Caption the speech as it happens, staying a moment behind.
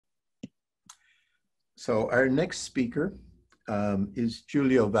So our next speaker is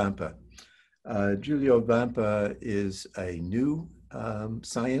Giulio Vampa. Giulio Vampa is a new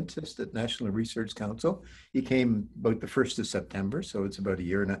scientist at National Research Council. He came about the 1st of September, so it's about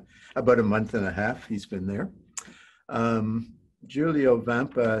a month and a half he's been there. Giulio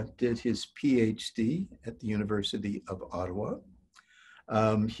Vampa did his PhD at the University of Ottawa.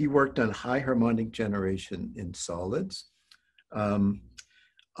 He worked on high harmonic generation in solids.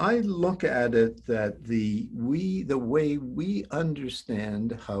 I look at it that the way we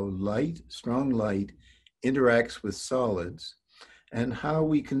understand how light, strong light, interacts with solids, and how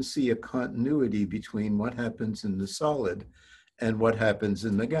we can see a continuity between what happens in the solid and what happens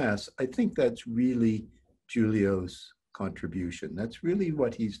in the gas, I think that's really Giulio's contribution. That's really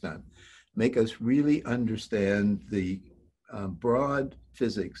what he's done. Make us really understand the broad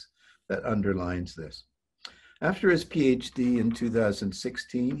physics that underlines this. After his PhD in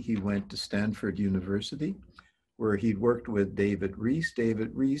 2016, he went to Stanford University, where he'd worked with David Reis. David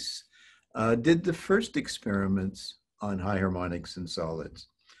Reis did the first experiments on high harmonics in solids.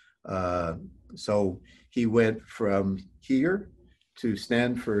 So he went from here to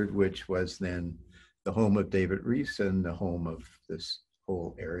Stanford, which was then the home of David Reis and the home of this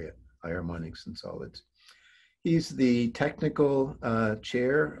whole area, high harmonics in solids. He's the technical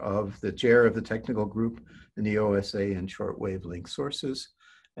chair of the technical group in the OSA and short wavelength sources.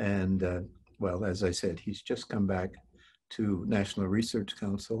 And well, as I said, he's just come back to National Research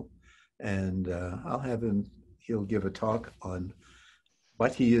Council, and I'll have him, he'll give a talk on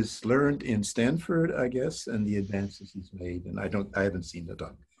what he has learned in Stanford, I guess, and the advances he's made. And I haven't seen the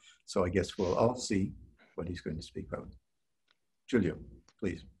talk. So I guess we'll all see what he's going to speak about. Giulio,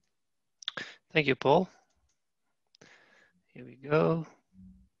 please. Thank you, Paul. Here we go.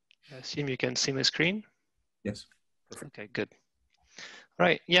 I assume you can see my screen. Yes. Perfect. Okay, good. All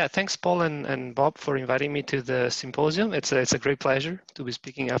right. Yeah, thanks, Paul and Bob, for inviting me to the symposium. It's a great pleasure to be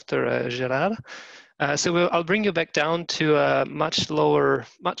speaking after Gerard. So I'll bring you back down to much lower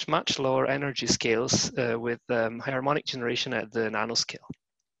energy scales with high harmonic generation at the nanoscale.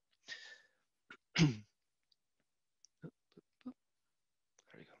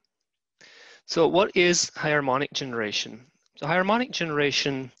 So what is high harmonic generation? So high harmonic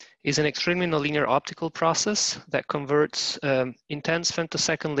generation is an extremely nonlinear optical process that converts intense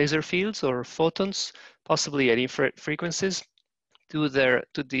femtosecond laser fields or photons, possibly at infrared frequencies, to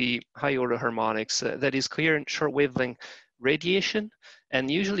the high order harmonics. That is coherent short wavelength radiation, and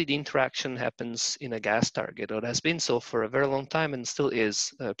usually the interaction happens in a gas target, or it has been so for a very long time and still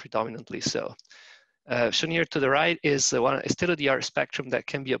is predominantly so. Shown here to the right is a state-of-the-art spectrum that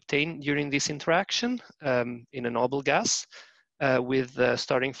can be obtained during this interaction in a noble gas with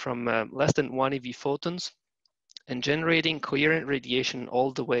starting from less than 1 eV photons and generating coherent radiation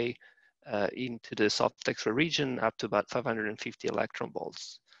all the way into the soft X-ray region up to about 550 electron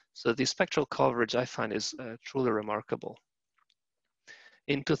volts. So the spectral coverage I find is truly remarkable.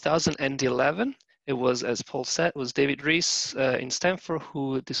 In 2011, it was, as Paul said, was David Reis in Stanford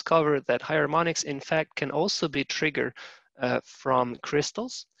who discovered that high harmonics, in fact, can also be triggered from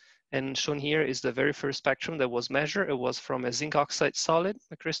crystals. And shown here is the very first spectrum that was measured. It was from a zinc oxide solid,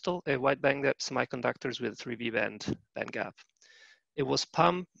 a crystal, a wide bandgap semiconductors with 3V band gap. It was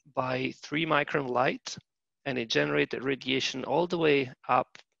pumped by 3 micron light, and it generated radiation all the way up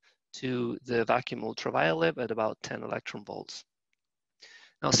to the vacuum ultraviolet at about 10 electron volts.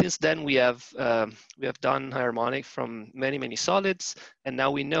 Now, since then, we have done high harmonic from many solids, and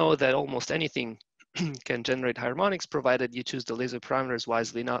now we know that almost anything can generate high harmonics, provided you choose the laser parameters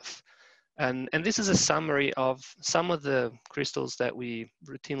wisely enough. And this is a summary of some of the crystals that we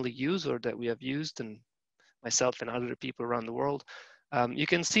routinely use or that we have used, and myself and other people around the world. You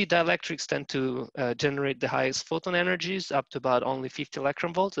can see dielectrics tend to generate the highest photon energies up to about only 50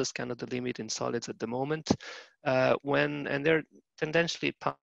 electron volts. That's kind of the limit in solids at the moment. And they're tendentially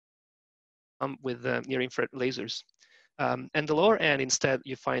pumped with near-infrared lasers. And the lower end, instead,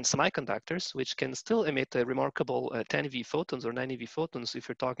 you find semiconductors, which can still emit a remarkable 10 eV photons or 9 eV photons if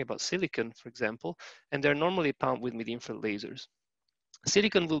you're talking about silicon, for example, and they're normally pumped with mid-infrared lasers.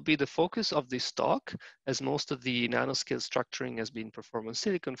 Silicon will be the focus of this talk, as most of the nanoscale structuring has been performed on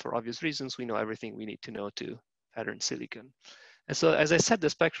silicon for obvious reasons. We know everything we need to know to pattern silicon. And so, as I said, the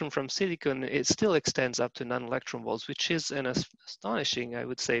spectrum from silicon, it still extends up to 9 electron volts, which is an astonishing, I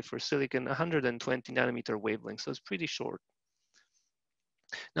would say, for silicon, 120 nanometer wavelength, so it's pretty short.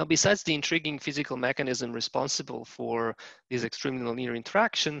 Now, besides the intriguing physical mechanism responsible for this extremely nonlinear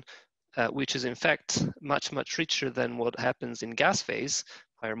interaction, which is in fact much richer than what happens in gas phase,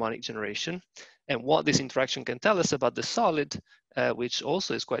 high harmonic generation, and what this interaction can tell us about the solid, which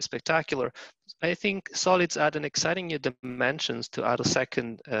also is quite spectacular. I think solids add an exciting new dimensions to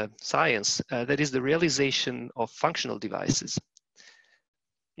attosecond science, that is the realization of functional devices.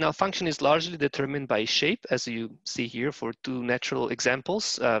 Now, function is largely determined by shape, as you see here for two natural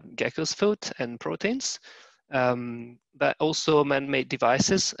examples, gecko's foot and proteins. But also man-made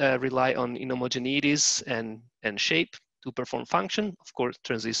devices rely on inhomogeneities and shape to perform function. Of course,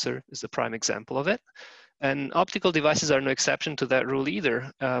 transistor is a prime example of it. And optical devices are no exception to that rule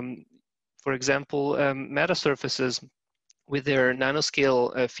either. For example, metasurfaces with their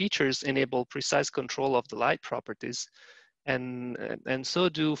nanoscale features enable precise control of the light properties. And so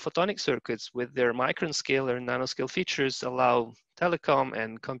do photonic circuits with their micron scale or nanoscale features allow telecom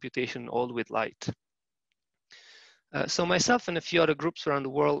and computation all with light. So myself and a few other groups around the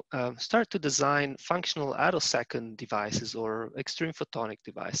world start to design functional attosecond devices or extreme photonic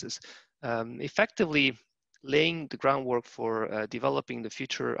devices, effectively laying the groundwork for developing the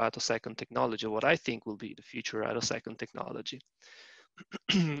future attosecond technology, what I think will be the future attosecond technology.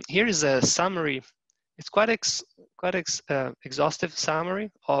 Here is a summary. It's quite exhaustive summary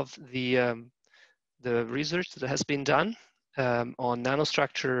of the research that has been done on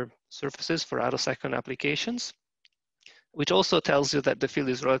nanostructure surfaces for attosecond applications, which also tells you that the field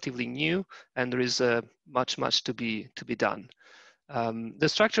is relatively new and there is much to be done. The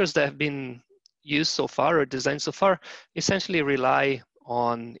structures that have been used so far or designed so far essentially rely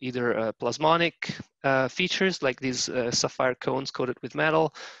on either plasmonic features like these sapphire cones coated with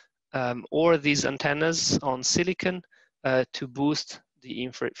metal, or these antennas on silicon to boost the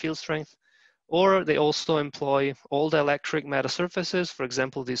infrared field strength. Or they also employ all the electric metasurfaces, for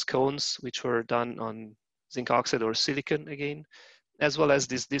example, these cones, which were done on zinc oxide or silicon again, as well as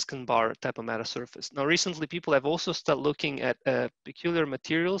this disc and bar type of metasurface. Now, recently, people have also started looking at peculiar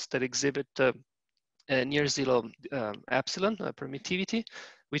materials that exhibit near zero epsilon permittivity,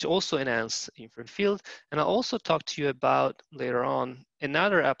 which also enhance infrared field. And I'll also talk to you about later on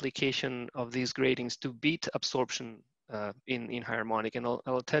another application of these gratings to beat absorption in high-harmonic. And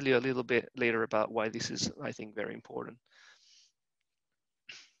I'll tell you a little bit later about why this is, I think, very important.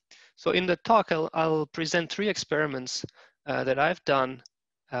 So in the talk, I'll present 3 experiments that I've done,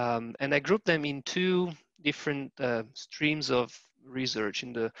 and I group them in 2 different streams of research.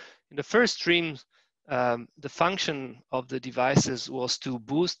 In the first stream, the function of the devices was to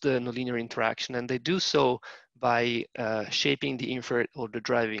boost the nonlinear interaction, and they do so by shaping the infrared or the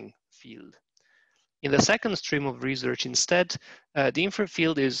driving field. In the second stream of research, instead, the infrared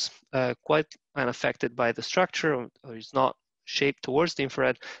field is quite unaffected by the structure or is not shaped towards the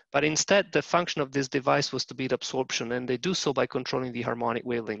infrared, but instead the function of this device was to beat absorption, and they do so by controlling the harmonic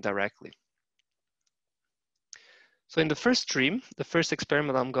wavelength directly. So in the first stream, the first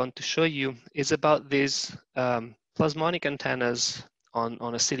experiment I'm going to show you is about these plasmonic antennas on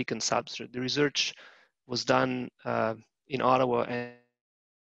a silicon substrate. The research was done in Ottawa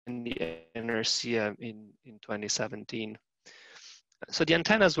and the NRC in 2017. So the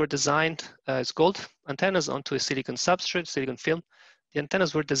antennas were designed as gold antennas onto a silicon substrate, silicon film. The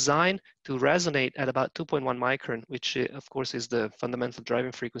antennas were designed to resonate at about 2.1 micron, which of course is the fundamental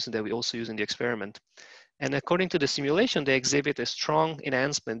driving frequency that we also use in the experiment. And according to the simulation, they exhibit a strong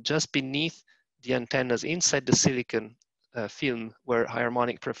enhancement just beneath the antennas inside the silicon film where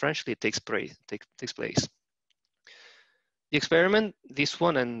high-harmonic preferentially takes place. The experiment, this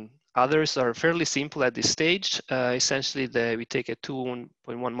one and others are fairly simple at this stage. Essentially, we take a 2.1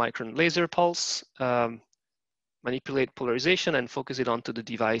 micron laser pulse, manipulate polarization and focus it onto the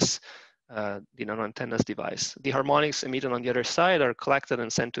device, the nanoantennas device. The harmonics emitted on the other side are collected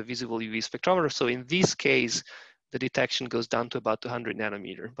and sent to a visible UV spectrometer. So in this case, the detection goes down to about 200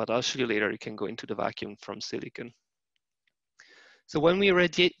 nanometer, but I'll show you later, it can go into the vacuum from silicon. So when we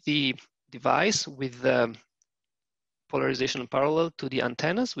irradiate the device with polarization parallel to the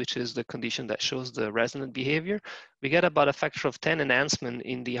antennas, which is the condition that shows the resonant behavior, we get about a factor of 10 enhancement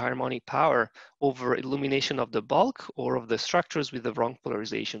in the harmonic power over illumination of the bulk or of the structures with the wrong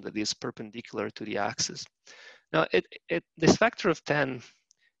polarization that is perpendicular to the axis. Now, this factor of 10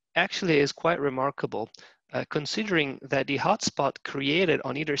 actually is quite remarkable, considering that the hotspot created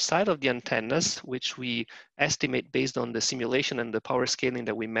on either side of the antennas, which we estimate based on the simulation and the power scaling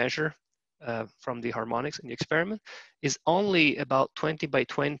that we measure from the harmonics in the experiment, is only about 20 by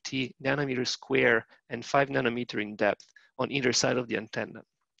 20 nanometers square and 5 nanometer in depth on either side of the antenna.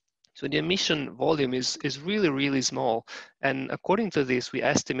 So the emission volume is really, really small. And according to this, we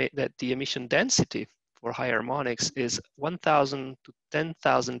estimate that the emission density for high harmonics is 1,000 to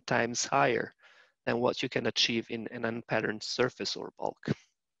 10,000 times higher than what you can achieve in an unpatterned surface or bulk.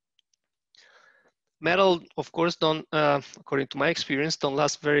 Metal, of course, don't, according to my experience,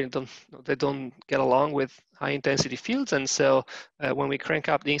 they don't get along with high intensity fields. And so when we crank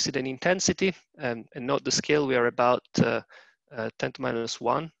up the incident intensity, and note the scale, we are about 10 to minus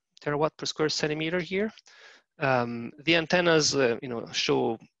 1 terawatt per square centimeter here. The antennas,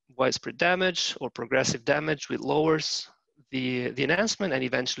 show widespread damage or progressive damage, which lowers the enhancement, and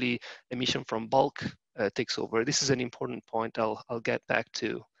eventually emission from bulk takes over. This is an important point I'll get back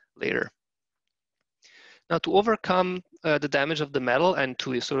to later. Now, to overcome the damage of the metal and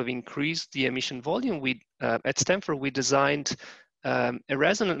to sort of increase the emission volume, at Stanford, we designed a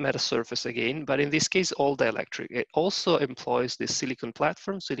resonant metasurface again, but in this case, all dielectric. It also employs this silicon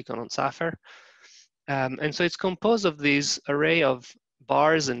platform, silicon on sapphire. And so it's composed of this array of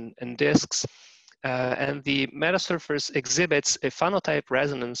bars and disks, and the metasurface exhibits a phenotype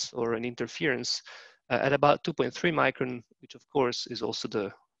resonance or an interference at about 2.3 micron, which of course is also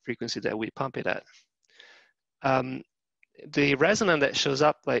the frequency that we pump it at. The resonance that shows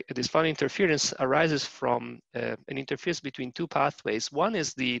up like this phone interference arises from an interference between two pathways. One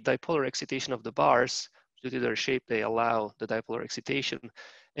is the dipolar excitation of the bars. Due to their shape, they allow the dipolar excitation.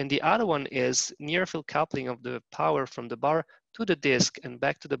 And the other one is near-field coupling of the power from the bar to the disk and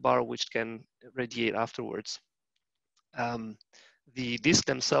back to the bar, which can radiate afterwards. The disks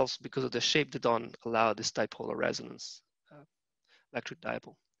themselves, because of the shape, they don't allow this dipolar resonance, electric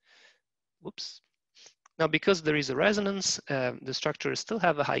dipole. Whoops. Now, because there is a resonance, the structures still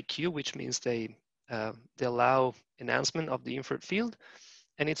have a high Q, which means they allow enhancement of the infrared field,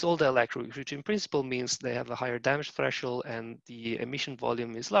 and it's all dielectric, which in principle means they have a higher damage threshold and the emission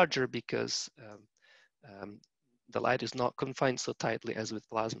volume is larger because the light is not confined so tightly as with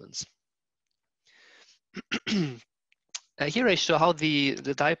plasmons. Here I show how the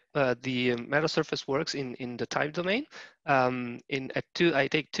metasurface works in the time domain. I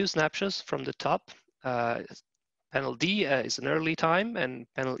take two snapshots from the top. Panel D is an early time, and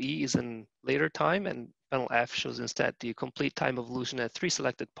panel E is a later time, and panel F shows instead the complete time evolution at 3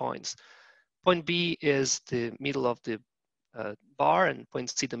 selected points. Point B is the middle of the bar, and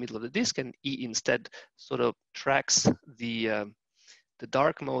point C the middle of the disk, and E instead sort of tracks the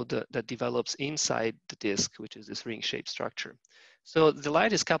dark mode that develops inside the disk, which is this ring-shaped structure. So the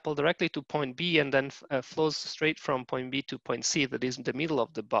light is coupled directly to point B and then flows straight from point B to point C, that is in the middle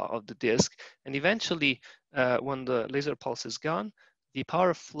of the disk. And eventually, when the laser pulse is gone, the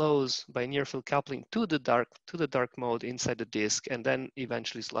power flows by near-field coupling to the dark mode inside the disk, and then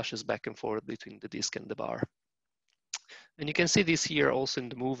eventually slushes back and forth between the disk and the bar. And you can see this here also in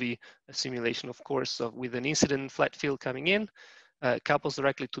the movie, a simulation, of course, with an incident flat field coming in, couples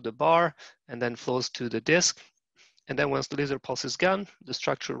directly to the bar, and then flows to the disk. And then once the laser pulse is gone, the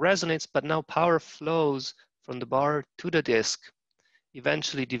structure resonates, but now power flows from the bar to the disk,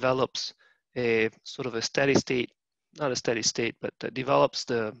 eventually develops a sort of a steady state, not a steady state, but develops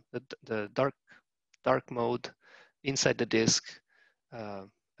the dark mode inside the disk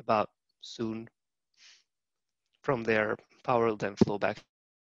about soon. From there, power will then flow back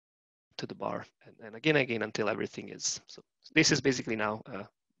to the bar and again until everything is. So this is basically now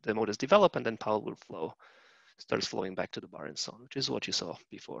the mode is developed, and then power will starts flowing back to the bar and so on, which is what you saw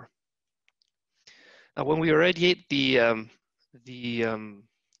before. Now, when we irradiate the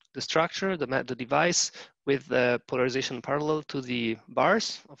structure, the device with polarization parallel to the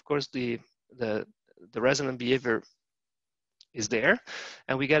bars, of course, the resonant behavior is there,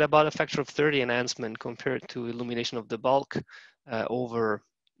 and we get about a factor of 30 enhancement compared to illumination of the bulk over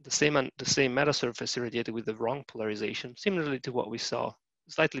the same metasurface irradiated with the wrong polarization, similarly to what we saw,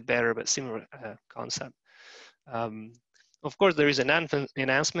 slightly better, but similar concept. Of course, there is an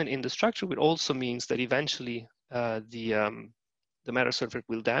enhancement in the structure, which also means that eventually the metasurface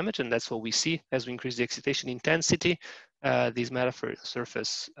will damage, and that's what we see as we increase the excitation intensity. This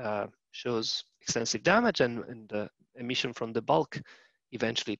metasurface shows extensive damage, and the emission from the bulk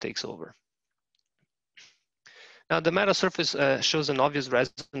eventually takes over. Now, the metasurface shows an obvious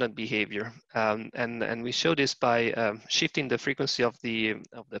resonant behavior, and we show this by shifting the frequency of the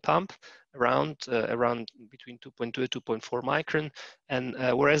pump around between 2.2 and 2.4 micron, and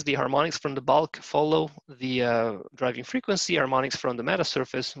whereas the harmonics from the bulk follow the driving frequency, harmonics from the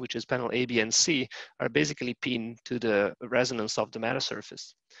metasurface, which is panel A, B, and C, are basically pinned to the resonance of the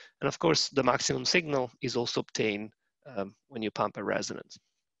metasurface. And of course, the maximum signal is also obtained when you pump a resonance.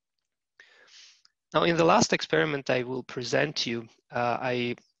 Now, in the last experiment I will present you,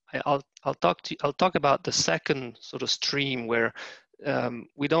 I'll talk about the second sort of stream where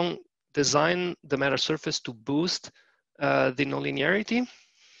we don't design the metasurface to boost the nonlinearity,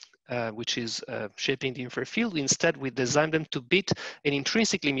 which is shaping the infrared field. Instead, we designed them to beat an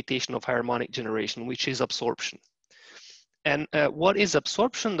intrinsic limitation of high-harmonic generation, which is absorption. And what is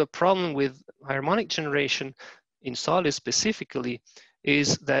absorption? The problem with harmonic generation in solids specifically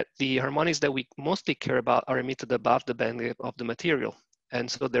is that the harmonics that we mostly care about are emitted above the bandgap of the material. And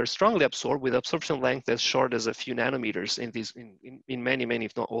so they're strongly absorbed with absorption length as short as a few nanometers in many,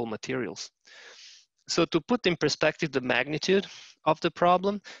 if not all materials. So to put in perspective the magnitude of the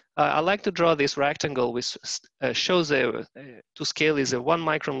problem, I like to draw this rectangle which shows to scale is a 1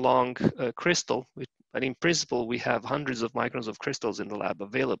 micron long crystal, but in principle we have hundreds of microns of crystals in the lab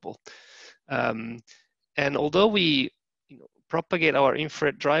available. And although we propagate our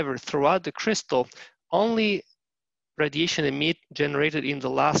infrared driver throughout the crystal, only radiation generated in the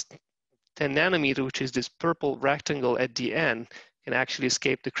last 10 nanometer, which is this purple rectangle at the end, can actually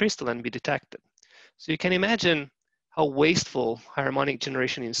escape the crystal and be detected. So you can imagine how wasteful harmonic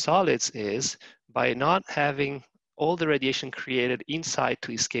generation in solids is by not having all the radiation created inside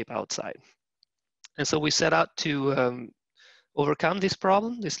to escape outside. And so we set out to overcome this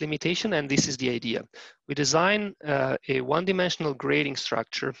problem, this limitation, and this is the idea. We design a one-dimensional grading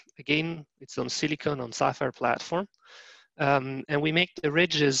structure. Again, it's on silicon, on sapphire platform. And we make the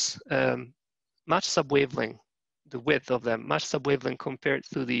ridges much sub-wavelength, the width of them, much sub-wavelength compared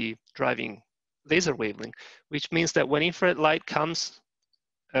to the driving laser wavelength, which means that when infrared light comes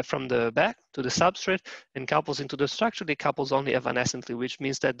from the back to the substrate and couples into the structure, it couples only evanescently, which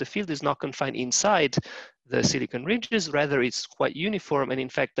means that the field is not confined inside the silicon ridges, rather it's quite uniform, and in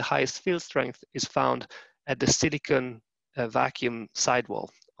fact the highest field strength is found at the silicon vacuum sidewall,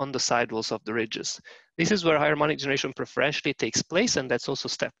 on the sidewalls of the ridges. This is where harmonic generation preferentially takes place, and that's also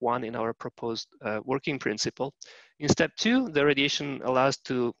step 1 in our proposed working principle. In step 2, the radiation allows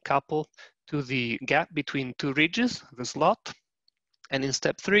to couple to the gap between 2 ridges, the slot, and in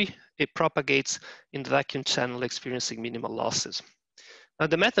step 3, it propagates in the vacuum channel experiencing minimal losses. Now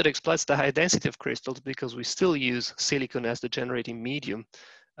the method exploits the high density of crystals because we still use silicon as the generating medium.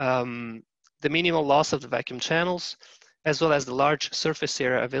 The minimal loss of the vacuum channels, as well as the large surface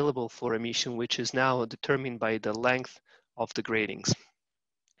area available for emission, which is now determined by the length of the gratings.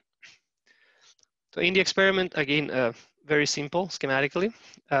 So in the experiment, again, very simple schematically.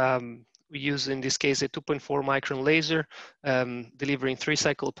 We use, in this case, a 2.4 micron laser delivering 3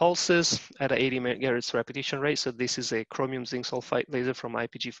 cycle pulses at an 80 megahertz repetition rate. So this is a chromium zinc sulfide laser from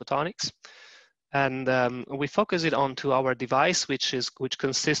IPG Photonics. And we focus it onto our device, which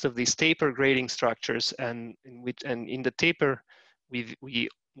consists of these taper grading structures. And in the taper, we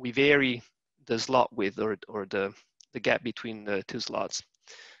vary the slot width or the gap between the 2 slots.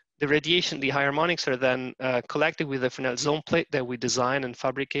 The radiation, the high harmonics are then collected with a Fresnel zone plate that we design and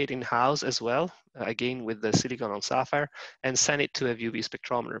fabricate in-house as well, again with the silicon on sapphire, and send it to a UV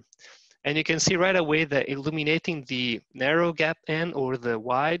spectrometer. And you can see right away that illuminating the narrow gap end or the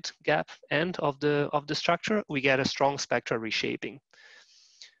wide gap end of the structure, we get a strong spectral reshaping.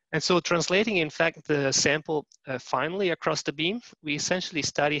 And so translating, in fact, the sample finally across the beam, we essentially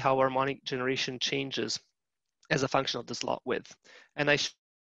study how harmonic generation changes as a function of the slot width. And I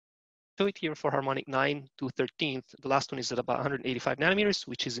show it here for harmonic 9 to 13th. The last one is at about 185 nanometers,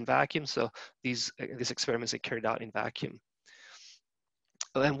 which is in vacuum. So these experiments are carried out in vacuum.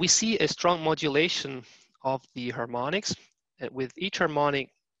 And we see a strong modulation of the harmonics, with each harmonic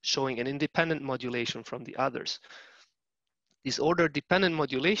showing an independent modulation from the others. This order-dependent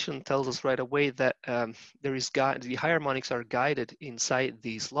modulation tells us right away that the high harmonics are guided inside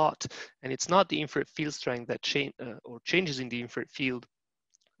the slot, and it's not the infrared field strength that changes in the infrared field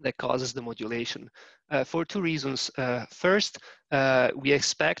that causes the modulation, for 2 reasons. First, we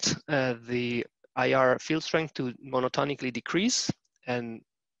expect the IR field strength to monotonically decrease, and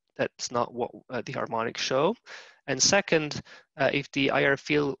that's not what the harmonics show. And second, if the IR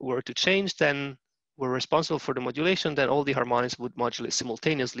field were to change, then we're responsible for the modulation, then all the harmonics would modulate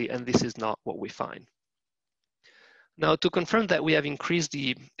simultaneously, and this is not what we find. Now, to confirm that we have increased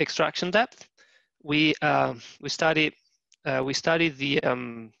the extraction depth, we study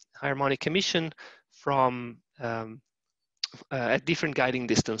the harmonic emission from at different guiding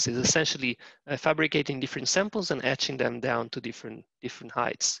distances, essentially fabricating different samples and etching them down to different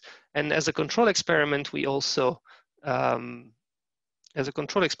heights. And as a control experiment, we also do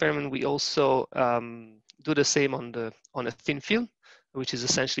the same on a thin film, which is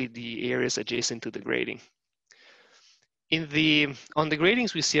essentially the areas adjacent to the grating. On the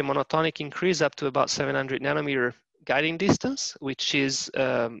gratings, we see a monotonic increase up to about 700 nanometer guiding distance, which is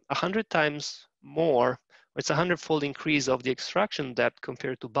 100 times more. It's a 100-fold increase of the extraction depth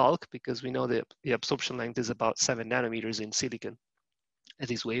compared to bulk, because we know that the absorption length is about 7 nanometers in silicon. at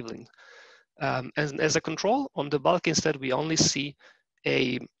this wavelength. As a control on the bulk, instead, we only see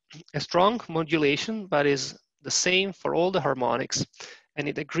a strong modulation, but is the same for all the harmonics, and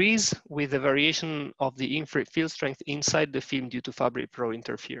it agrees with the variation of the infrared field strength inside the film due to Fabry-Perot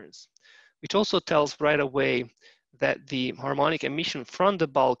interference, which also tells right away that the harmonic emission from the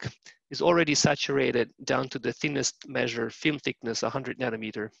bulk is already saturated down to the thinnest measured film thickness, 100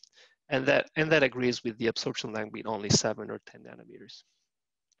 nanometer, and that agrees with the absorption length being only 7 or 10 nanometers.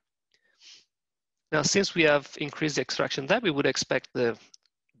 Now, since we have increased the extraction depth, we would expect the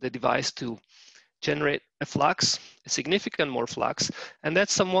device to generate a flux, a significant more flux, and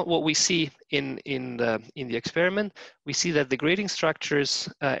that's somewhat what we see in the experiment. We see that the grating structures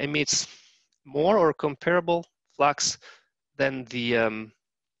emits more or comparable flux than the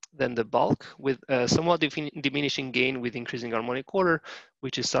bulk, with somewhat diminishing gain with increasing harmonic order,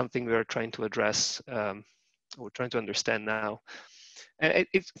 which is something we are trying to address, we're trying to understand now. And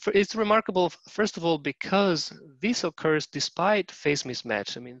it's remarkable, first of all, because this occurs despite phase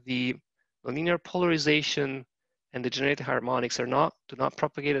mismatch. I mean, the linear polarization and the generated harmonics do not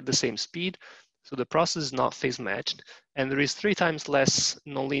propagate at the same speed, so the process is not phase matched, and there is 3 times less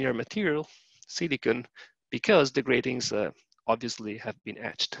nonlinear material, silicon, because the gratings obviously have been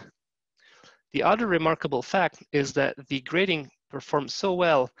etched. The other remarkable fact is that the grating performs so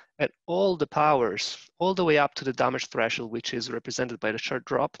well at all the powers, all the way up to the damage threshold, which is represented by the sharp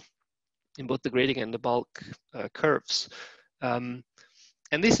drop in both the grating and the bulk curves.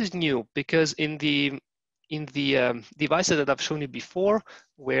 And this is new because in the devices that I've shown you before,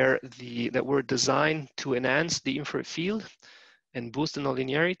 that were designed to enhance the infrared field and boost the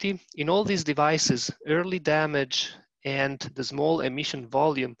nonlinearity, in all these devices, early damage and the small emission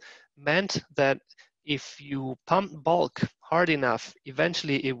volume meant that if you pump bulk hard enough,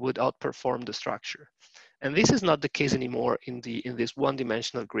 eventually it would outperform the structure. And this is not the case anymore in these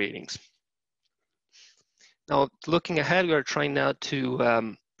one-dimensional gratings. Now, looking ahead, we are trying now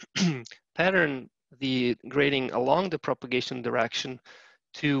to pattern the grating along the propagation direction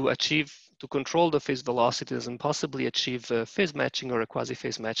to control the phase velocities and possibly achieve a phase matching or a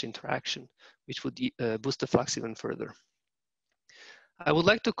quasi-phase match interaction, which would boost the flux even further. I would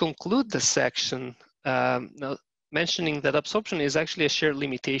like to conclude this section now mentioning that absorption is actually a shared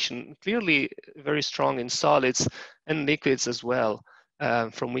limitation, clearly very strong in solids and liquids as well,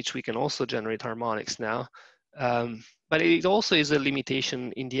 from which we can also generate harmonics now. But it also is a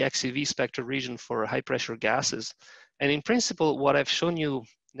limitation in the XeV spectral region for high pressure gases. And in principle, what I've shown you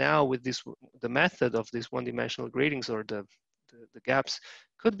now with the method of these one-dimensional gratings or the gaps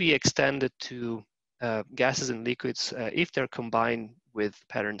could be extended to gases and liquids if they're combined with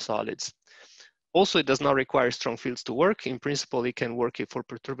patterned solids. Also, it does not require strong fields to work. In principle, it can work for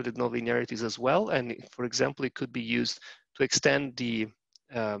perturbated nonlinearities as well. And for example, it could be used to extend the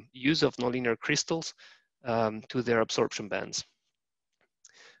use of nonlinear crystals to their absorption bands.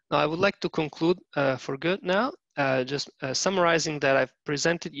 Now, I would like to conclude for good now, just summarizing that I've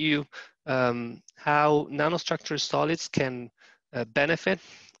presented you how nanostructured solids can benefit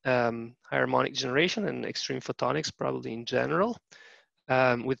high harmonic generation and extreme photonics probably in general,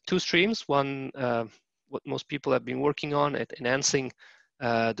 with 2 streams. One, what most people have been working on at enhancing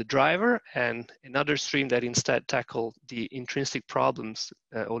the driver, and another stream that instead tackle the intrinsic problems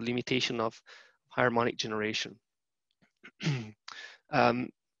or limitation of harmonic generation.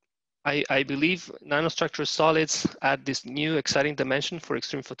 I believe nanostructured solids add this new exciting dimension for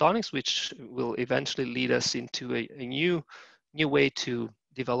extreme photonics, which will eventually lead us into a new way to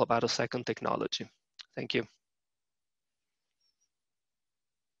develop attosecond technology. Thank you.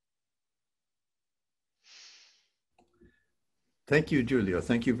 Thank you, Giulio.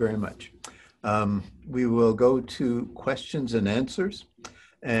 Thank you very much. We will go to questions and answers.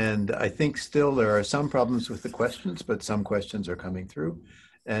 And I think still there are some problems with the questions, but some questions are coming through.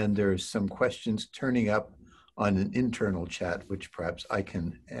 And there's some questions turning up on an internal chat, which perhaps I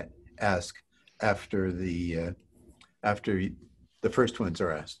can ask after the first ones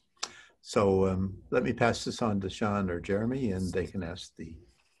are asked. So let me pass this on to Sean or Jeremy, and they can ask the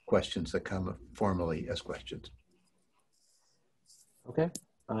questions that come formally as questions. Okay.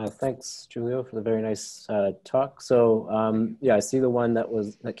 Thanks, Giulio, for the very nice talk. So yeah, I see the one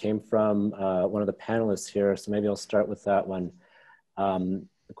that came from one of the panelists here. So maybe I'll start with that one.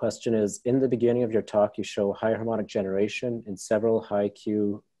 The question is, in the beginning of your talk, you show high harmonic generation in several high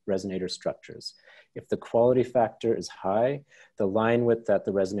Q resonator structures. If the quality factor is high, the line width that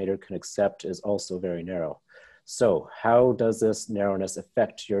the resonator can accept is also very narrow. So how does this narrowness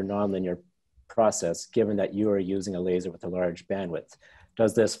affect your nonlinear process, given that you are using a laser with a large bandwidth?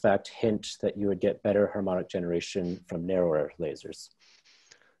 Does this fact hint that you would get better harmonic generation from narrower lasers?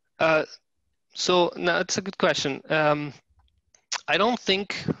 So now it's a good question. I don't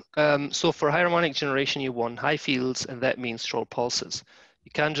think, so for high harmonic generation, you want high fields, and that means short pulses.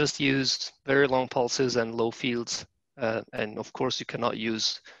 You can't just use very long pulses and low fields. And of course, you cannot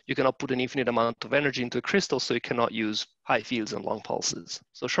put an infinite amount of energy into a crystal, so you cannot use high fields and long pulses.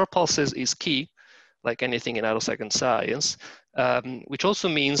 So short pulses is key, like anything in attosecond science, which also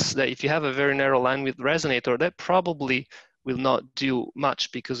means that if you have a very narrow linewidth resonator, that probably will not do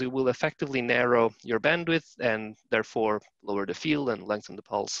much because it will effectively narrow your bandwidth and therefore lower the field and lengthen the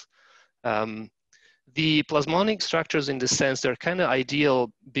pulse. The plasmonic structures, in this sense, they're kind of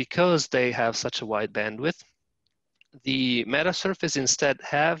ideal because they have such a wide bandwidth. The metasurface instead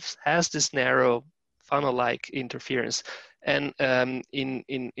has this narrow funnel-like interference. And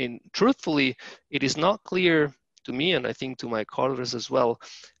truthfully, it is not clear to me, and I think to my colleagues as well,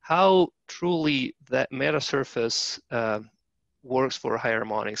 how truly that metasurface works for high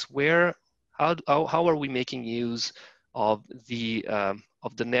harmonics. How are we making use of the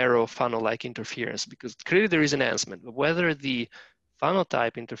narrow funnel-like interference? Because clearly there is enhancement, but whether the funnel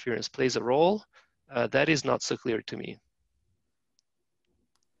type interference plays a role, that is not so clear to me.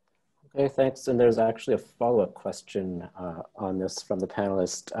 Okay, thanks. And there's actually a follow-up question on this from the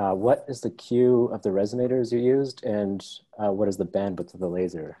panelist. What is the Q of the resonators you used, and what is the bandwidth of the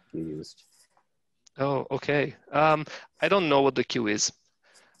laser you used? Oh, okay. I don't know what the Q is.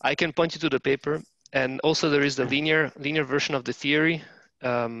 I can point you to the paper, and also there is the linear version of the theory.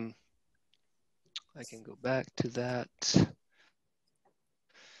 I can go back to that.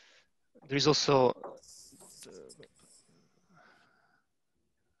 There is also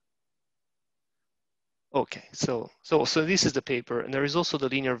okay. So this is the paper, and there is also the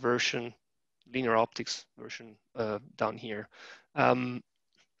linear version, linear optics version down here.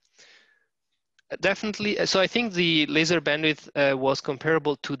 Definitely. So I think the laser bandwidth was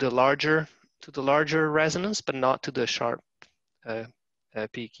comparable to the larger resonance, but not to the sharp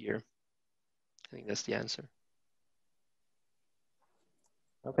peak here. I think that's the answer.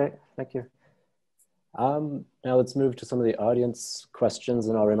 Okay, thank you. Now let's move to some of the audience questions,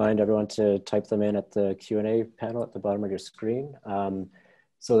 and I'll remind everyone to type them in at the Q&A panel at the bottom of your screen.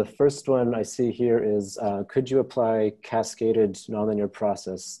 So the first one I see here is, could you apply cascaded nonlinear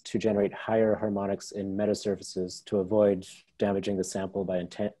process to generate higher harmonics in metasurfaces to avoid damaging the sample by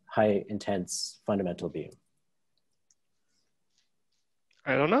high intense fundamental beam?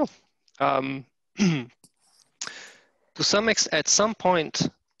 I don't know. To some extent, at some point,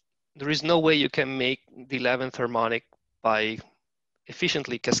 there is no way you can make the 11th harmonic by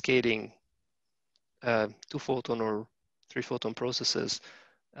efficiently cascading 2-photon or 3-photon processes.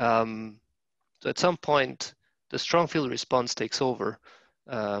 So at some point, the strong field response takes over.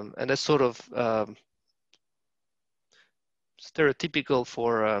 And that's sort of stereotypical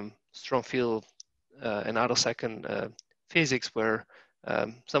for strong field and attosecond physics, where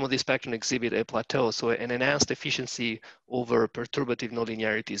some of these spectrum exhibit a plateau, so an enhanced efficiency over perturbative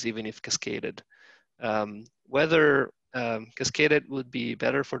nonlinearities, even if cascaded. Whether cascaded would be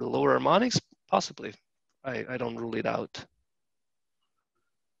better for the lower harmonics, possibly. I don't rule it out.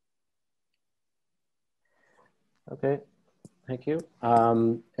 Okay, thank you.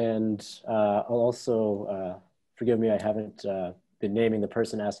 And I'll also, forgive me, I haven't been naming the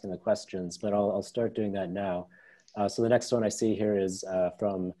person asking the questions, but I'll start doing that now. So the next one I see here is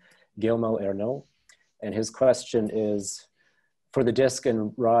from Guillermo Erno, and his question is, for the disk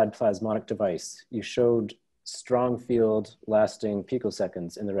and rod plasmonic device, you showed strong field lasting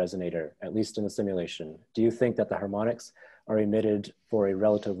picoseconds in the resonator, at least in the simulation. Do you think that the harmonics are emitted for a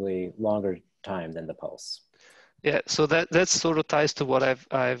relatively longer time than the pulse? Yeah, so that sort of ties to what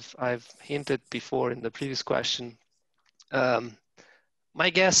I've hinted before in the previous question. My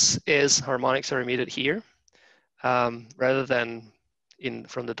guess is harmonics are emitted here rather than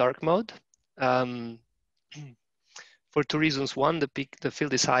from the dark mode. For two reasons. One, the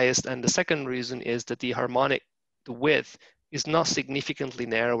field is highest, and the second reason is that the harmonic, the width, is not significantly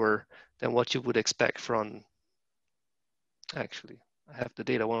narrower than what you would expect from. Actually, I have the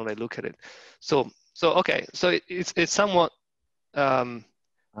data. Why don't I look at it? So okay, so it's somewhat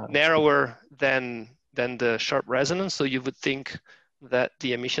narrower than the sharp resonance. So you would think that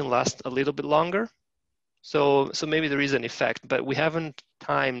the emission lasts a little bit longer. So maybe there is an effect, but we haven't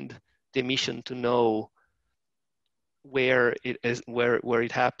timed the emission to know where it is, where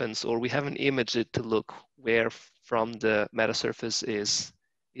it happens, or we haven't imaged it to look where from the metasurface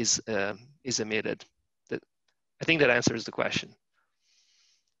is emitted. I think that answers the question.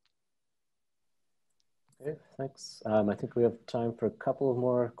 Okay, thanks. I think we have time for a couple of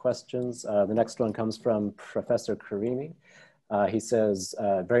more questions. The next one comes from Professor Karimi. He says,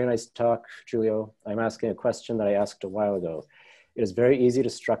 very nice talk, Giulio. I'm asking a question that I asked a while ago. It is very easy to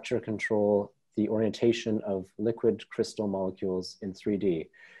structure control the orientation of liquid crystal molecules in 3D.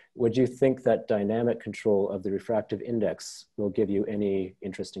 Would you think that dynamic control of the refractive index will give you any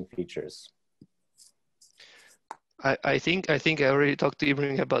interesting features? I think I already talked to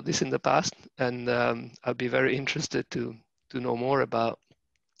Ibrahim about this in the past, and I'd be very interested to know more about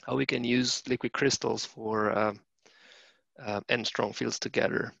how we can use liquid crystals for and strong fields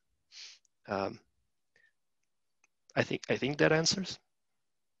together. I think that answers.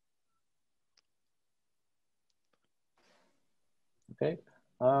 Okay,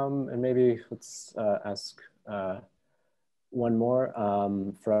 and maybe let's ask one more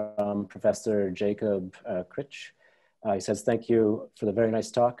from Professor Jacob Critch. He says, thank you for the very nice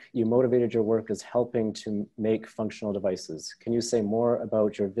talk. You motivated your work as helping to make functional devices. Can you say more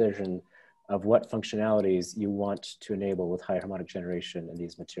about your vision of what functionalities you want to enable with high harmonic generation in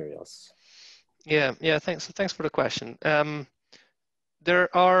these materials? Yeah, thanks for the question.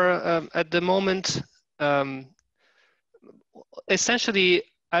 There are, at the moment, essentially,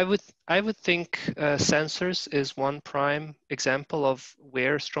 I would think sensors is one prime example of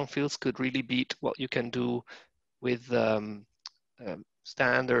where strong fields could really beat what you can do with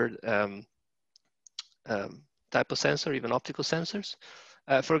standard type of sensor, even optical sensors.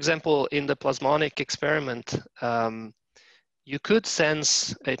 For example, in the plasmonic experiment, you could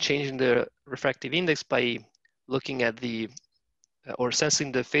sense a change in the refractive index by looking at the, or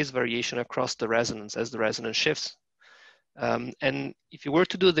sensing the phase variation across the resonance as the resonance shifts. And if you were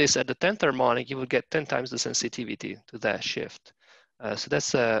to do this at the 10th harmonic, you would get 10 times the sensitivity to that shift. So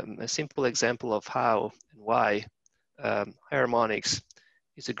that's a simple example of how and why high harmonics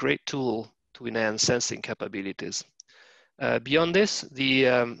is a great tool to enhance sensing capabilities. Beyond this, the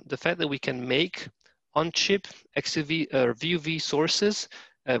fact that we can make on-chip XUV or VUV sources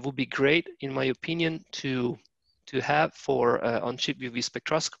would be great, in my opinion, to have for on-chip UV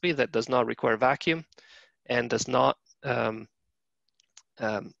spectroscopy that does not require vacuum and does not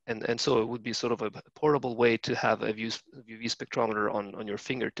and so it would be sort of a portable way to have a UV spectrometer on your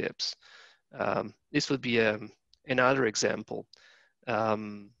fingertips. This would be another example. I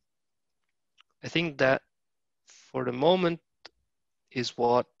think that for the moment is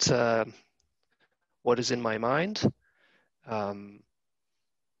what is in my mind.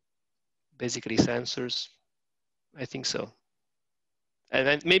 Basically sensors, I think so. And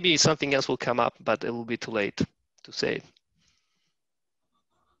then maybe something else will come up, but it will be too late to say.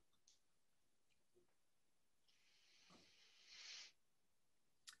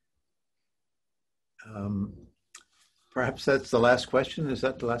 Perhaps that's the last question. Is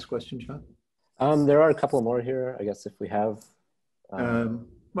that the last question, John? There are a couple more here, I guess, if we have.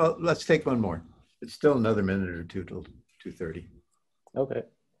 Well, let's take one more. It's still another minute or two till 2:30. Okay.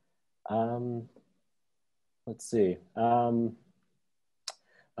 Let's see.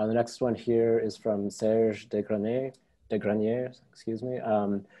 The next one here is from Serge Degranier, excuse me.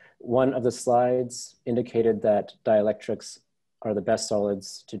 One of the slides indicated that dielectrics are the best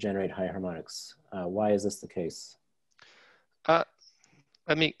solids to generate high harmonics. Why is this the case? I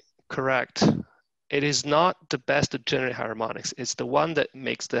mean, correct. It is not the best to generate high harmonics. It's the one that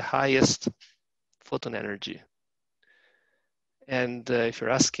makes the highest photon energy. And if you're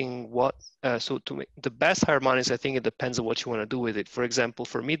asking what, so to make the best harmonics, I think it depends on what you want to do with it. For example,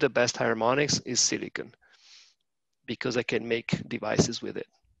 for me, the best harmonics is silicon because I can make devices with it.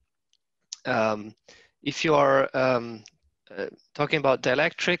 If you are talking about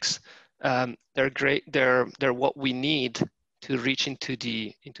dielectrics, they're great. They're what we need to reach into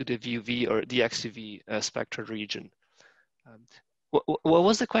the VUV or the XUV spectral region. What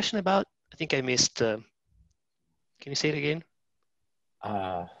was the question about? I think I missed. Can you say it again?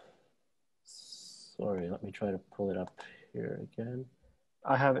 Sorry, let me try to pull it up here again.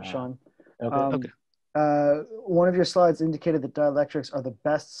 I have it, Sean. Okay. One of your slides indicated that dielectrics are the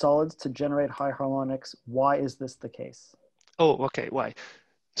best solids to generate high harmonics. Why is this the case? Oh, okay. Why?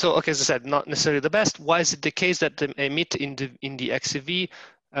 So, okay, as I said, not necessarily the best. Why is it the case that they emit in the XUV?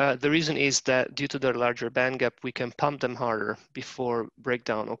 The reason is that due to their larger band gap, we can pump them harder before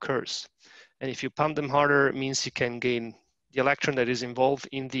breakdown occurs. And if you pump them harder, it means you can gain the electron that is involved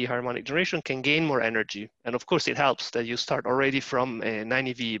in the harmonic generation can gain more energy. And of course, it helps that you start already from a 9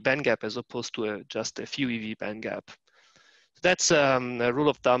 eV band gap as opposed to just a few eV band gap. So that's a rule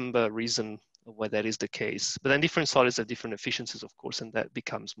of thumb reason why that is the case. But then different solids have different efficiencies, of course, and that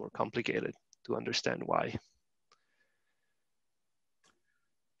becomes more complicated to understand why.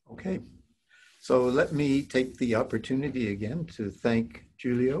 Okay. So let me take the opportunity again to thank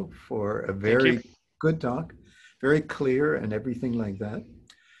Giulio for a very good talk. very clear and everything like that.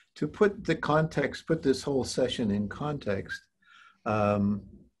 To put the context, put this whole session in context,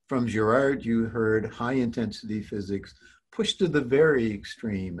 from Gerard, you heard high intensity physics pushed to the very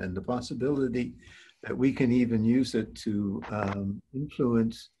extreme, and the possibility that we can even use it to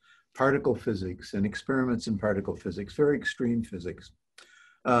influence particle physics and experiments in particle physics, very extreme physics.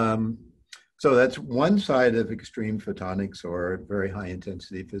 So that's one side of extreme photonics or very high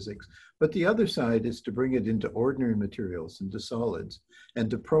intensity physics. But the other side is to bring it into ordinary materials, into solids, and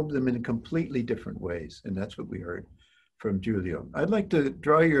to probe them in completely different ways. And that's what we heard from Giulio. I'd like to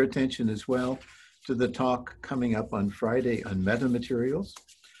draw your attention as well to the talk coming up on Friday on metamaterials.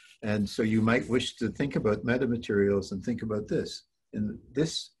 And so you might wish to think about metamaterials and think about this in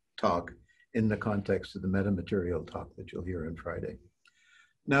this talk in the context of the metamaterial talk that you'll hear on Friday.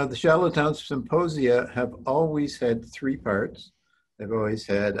 Now, the Schawlow-Townes Symposia have always had three parts. They've always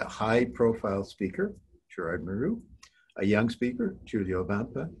had a high-profile speaker, Gerard Maroux, a young speaker, Giulio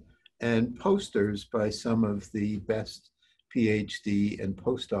Vampa, and posters by some of the best PhD and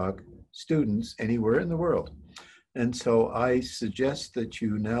postdoc students anywhere in the world. And so I suggest that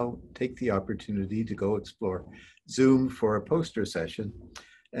you now take the opportunity to go explore Zoom for a poster session.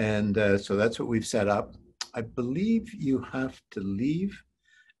 And so that's what we've set up. I believe you have to leave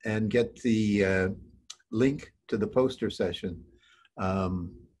and get the link to the poster session.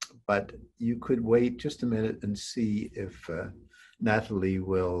 But you could wait just a minute and see if Natalie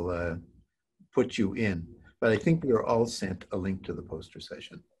will put you in. But I think we were all sent a link to the poster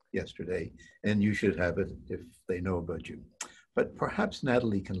session yesterday, and you should have it if they know about you. But perhaps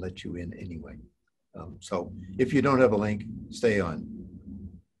Natalie can let you in anyway. So if you don't have a link, stay on.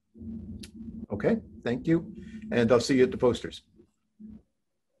 Okay, thank you. And I'll see you at the posters.